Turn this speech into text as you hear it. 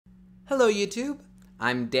Hello YouTube,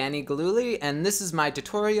 I'm Danny Galuli and this is my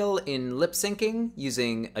tutorial in lip syncing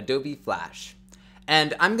using Adobe Flash.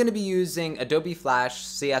 And I'm going to be using Adobe Flash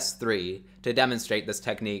CS3 to demonstrate this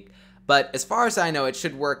technique, but as far as I know it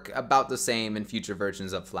should work about the same in future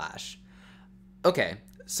versions of Flash. Okay,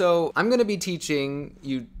 so I'm going to be teaching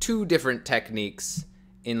you two different techniques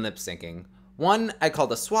in lip syncing. One I call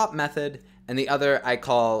the swap method and the other I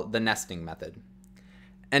call the nesting method.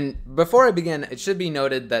 And before I begin, it should be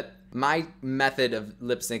noted that my method of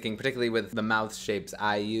lip syncing, particularly with the mouth shapes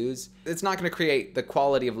I use, it's not going to create the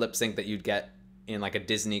quality of lip sync that you'd get in like a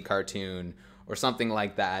Disney cartoon or something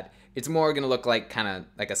like that. It's more going to look like kind of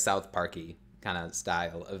like a South Parky kind of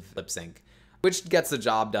style of lip sync, which gets the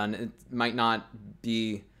job done. It might not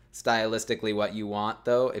be stylistically what you want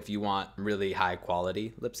though, if you want really high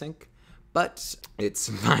quality lip sync, but it's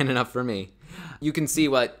fine enough for me. You can see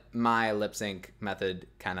what my lip sync method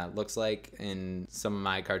kind of looks like in some of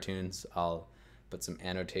my cartoons. I'll put some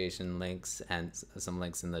annotation links and some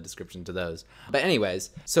links in the description to those. But anyways,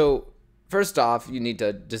 so first off, you need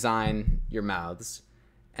to design your mouths.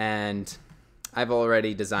 And I've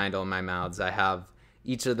already designed all my mouths. I have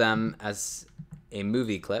each of them as a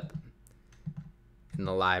movie clip in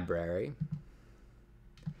the library.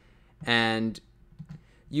 And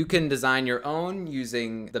you can design your own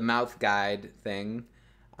using the mouth guide thing.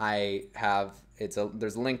 There's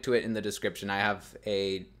a link to it in the description. I have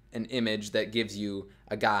an image that gives you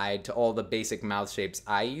a guide to all the basic mouth shapes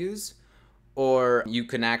I use, or you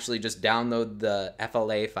can actually just download the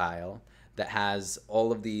FLA file that has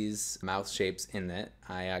all of these mouth shapes in it.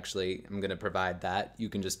 I'm gonna provide that. You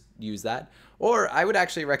can just use that. Or I would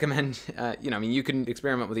actually recommend, you can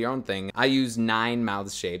experiment with your own thing. I use 9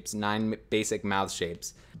 mouth shapes, 9 basic mouth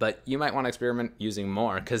shapes, but you might want to experiment using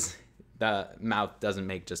more because the mouth doesn't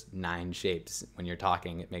make just 9 shapes when you're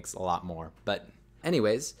talking. It makes a lot more. But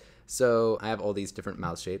anyways, so I have all these different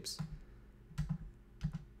mouth shapes.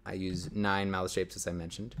 I use 9 mouth shapes as I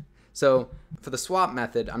mentioned. So for the swap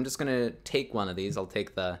method, I'm just going to take one of these. I'll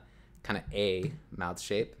take the kind of A mouth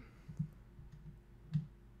shape.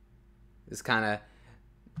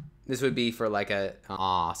 This would be for like an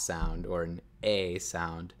ah sound or an A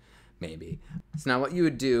sound, maybe. So now what you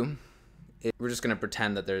would do is we're just going to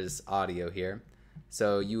pretend that there's audio here.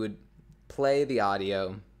 So you would play the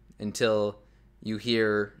audio until you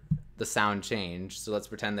hear the sound change. So let's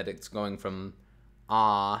pretend that it's going from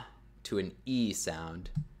ah to an E sound.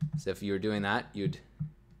 So if you were doing that, you'd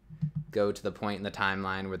go to the point in the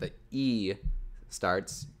timeline where the E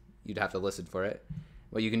starts. You'd have to listen for it.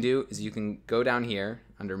 What you can do is you can go down here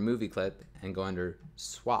under movie clip and go under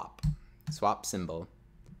swap symbol.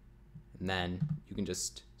 And then you can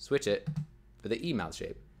just switch it for the E mouth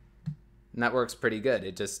shape. And that works pretty good.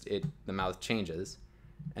 The mouth changes.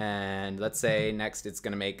 And let's say next it's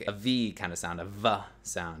gonna make a V kind of sound, a V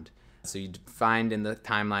sound. So you'd find in the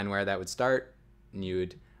timeline where that would start, and you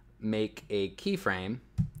would make a keyframe.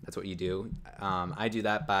 That's what you do. I do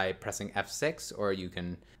that by pressing F6, or you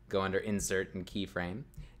can go under Insert and Keyframe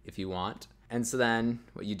if you want. And so then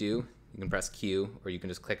what you do, you can press Q, or you can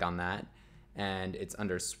just click on that, and it's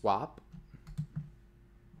under Swap.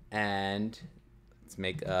 And let's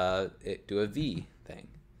make it do a V thing.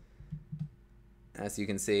 As you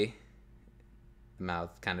can see, the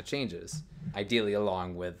mouth kind of changes, ideally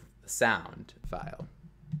along with the sound file.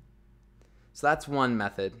 So that's one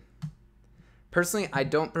method. Personally, I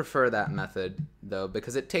don't prefer that method though,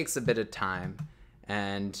 because it takes a bit of time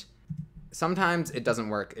and sometimes it doesn't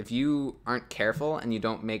work. If you aren't careful and you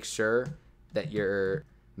don't make sure that your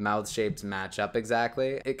mouth shapes match up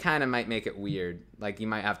exactly, it kind of might make it weird. Like you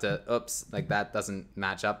might have to, oops, like that doesn't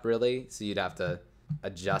match up really, so you'd have to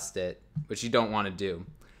adjust it, which you don't want to do.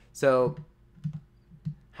 So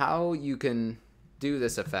how you can do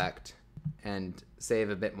this effect and save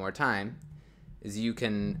a bit more time is you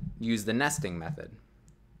can use the nesting method.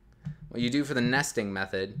 What you do for the nesting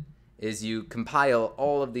method is you compile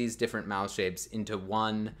all of these different mouth shapes into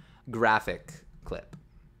one graphic clip.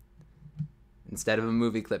 Instead of a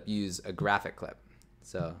movie clip, use a graphic clip.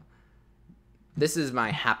 So this is my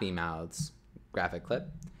Happy Mouths graphic clip.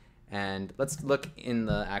 And let's look in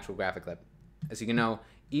the actual graphic clip. As you can know,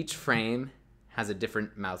 each frame has a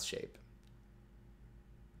different mouth shape.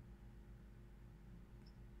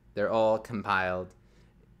 They're all compiled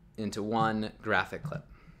into one graphic clip.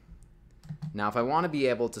 Now, if I want to be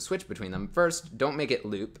able to switch between them, first, don't make it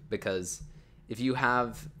loop, because if you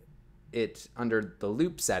have it under the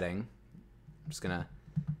loop setting, I'm just going to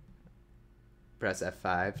press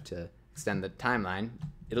F5 to extend the timeline,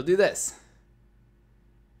 it'll do this.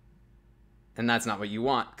 And that's not what you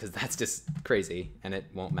want, because that's just crazy, and it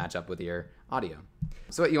won't match up with your audio.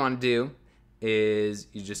 So what you want to do is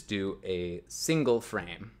you just do a single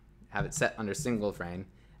frame, have it set under single frame,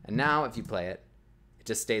 and now if you play it, it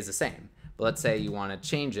just stays the same. But let's say you want to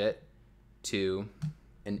change it to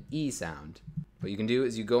an E sound. What you can do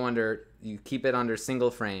is you keep it under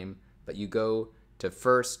single frame, but you go to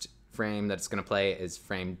first frame that it's going to play is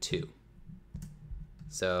frame 2.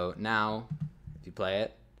 So now if you play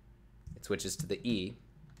it, it switches to the E.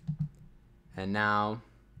 And now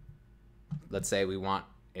let's say we want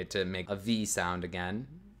it to make a V sound again.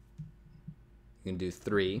 You can do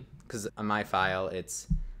 3, because on my file it's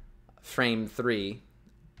frame 3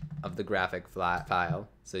 of the graphic file.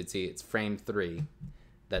 So you'd see it's frame 3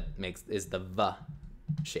 that is the V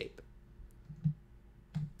shape.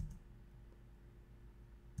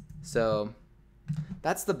 So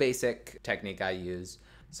that's the basic technique I use.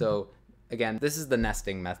 So again, this is the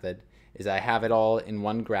nesting method, is I have it all in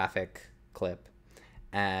one graphic clip,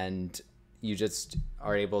 and you just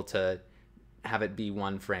are able to have it be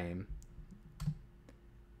one frame.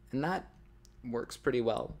 And that works pretty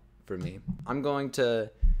well for me. I'm going to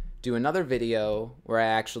do another video where I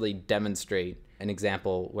actually demonstrate an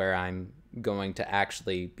example where I'm going to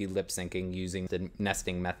actually be lip syncing using the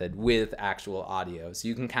nesting method with actual audio, so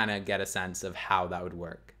you can kind of get a sense of how that would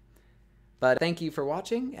work. But thank you for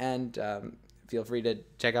watching, and feel free to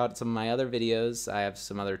check out some of my other videos. I have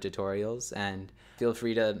some other tutorials, and feel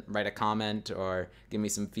free to write a comment or give me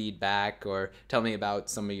some feedback or tell me about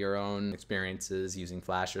some of your own experiences using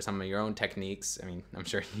Flash or some of your own techniques. I mean, I'm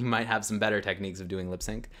sure you might have some better techniques of doing lip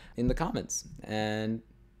sync in the comments. And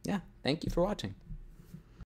yeah, thank you for watching.